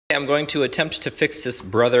I'm going to attempt to fix this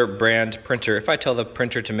Brother brand printer. If I tell the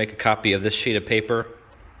printer to make a copy of this sheet of paper,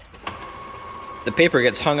 the paper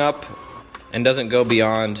gets hung up and doesn't go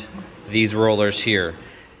beyond these rollers here.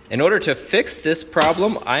 In order to fix this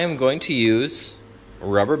problem, I am going to use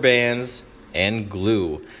rubber bands and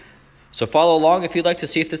glue. So follow along if you'd like to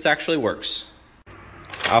see if this actually works.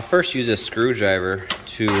 I'll first use a screwdriver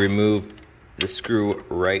to remove the screw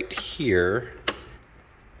right here.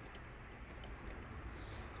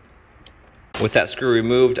 With that screw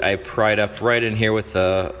removed, I pry it up right in here with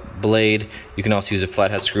a blade. You can also use a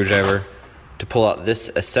flathead screwdriver to pull out this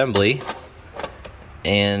assembly.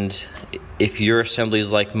 And if your assembly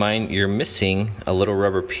is like mine, you're missing a little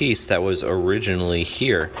rubber piece that was originally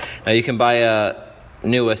here. Now you can buy a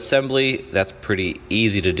new assembly. That's pretty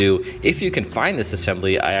easy to do. If you can find this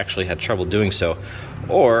assembly, I actually had trouble doing so.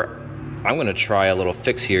 Or I'm gonna try a little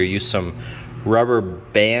fix here, use some rubber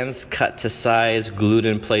bands cut to size, glued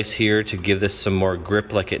in place here to give this some more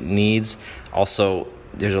grip like it needs. Also,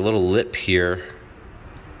 there's a little lip here.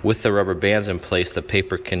 With the rubber bands in place, the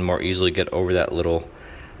paper can more easily get over that little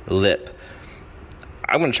lip.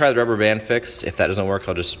 I'm gonna try the rubber band fix. If that doesn't work,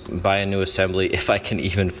 I'll just buy a new assembly if I can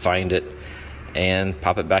even find it and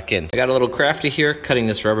pop it back in. I got a little crafty here, cutting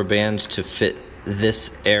this rubber band to fit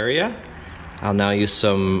this area. I'll now use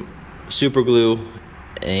some super glue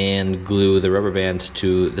and glue the rubber band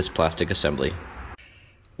to this plastic assembly.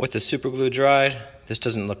 With the super glue dried, this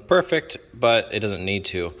doesn't look perfect, but it doesn't need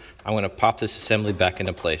to. I'm going to pop this assembly back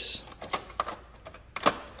into place.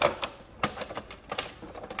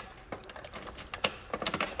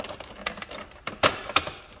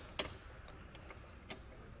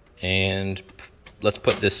 And let's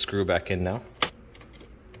put this screw back in now.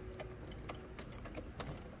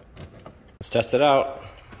 Let's test it out.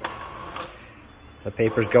 The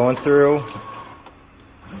paper's going through,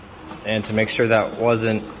 and to make sure that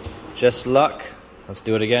wasn't just luck, let's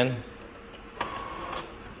do it again.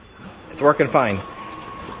 It's working fine.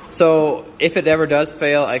 So if it ever does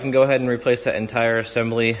fail, I can go ahead and replace that entire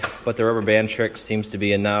assembly, but the rubber band trick seems to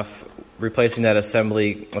be enough. Replacing that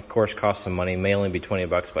assembly, of course, costs some money. May only be 20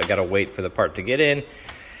 bucks, but I gotta wait for the part to get in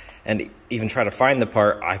and even try to find the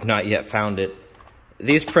part. I've not yet found it.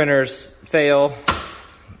 These printers fail.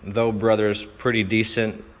 Though Brother's pretty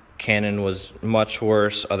decent, Canon was much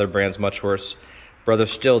worse, other brands much worse. Brother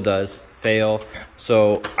still does fail,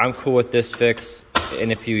 so I'm cool with this fix.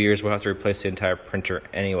 In a few years, we'll have to replace the entire printer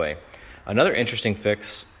anyway. Another interesting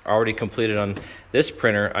fix, already completed on this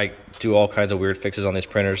printer. I do all kinds of weird fixes on these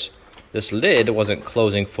printers. This lid wasn't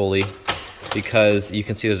closing fully because you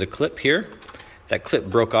can see there's a clip here. That clip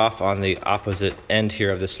broke off on the opposite end here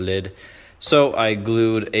of this lid. So I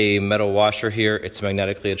glued a metal washer here. It's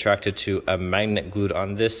magnetically attracted to a magnet glued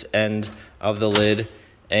on this end of the lid,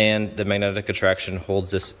 and the magnetic attraction holds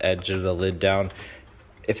this edge of the lid down.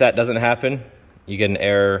 If that doesn't happen, you get an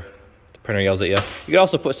error, the printer yells at you. You could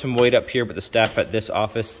also put some weight up here, but the staff at this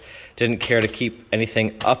office didn't care to keep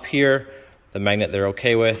anything up here. The magnet they're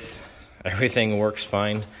okay with. Everything works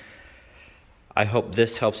fine. I hope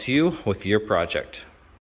this helps you with your project.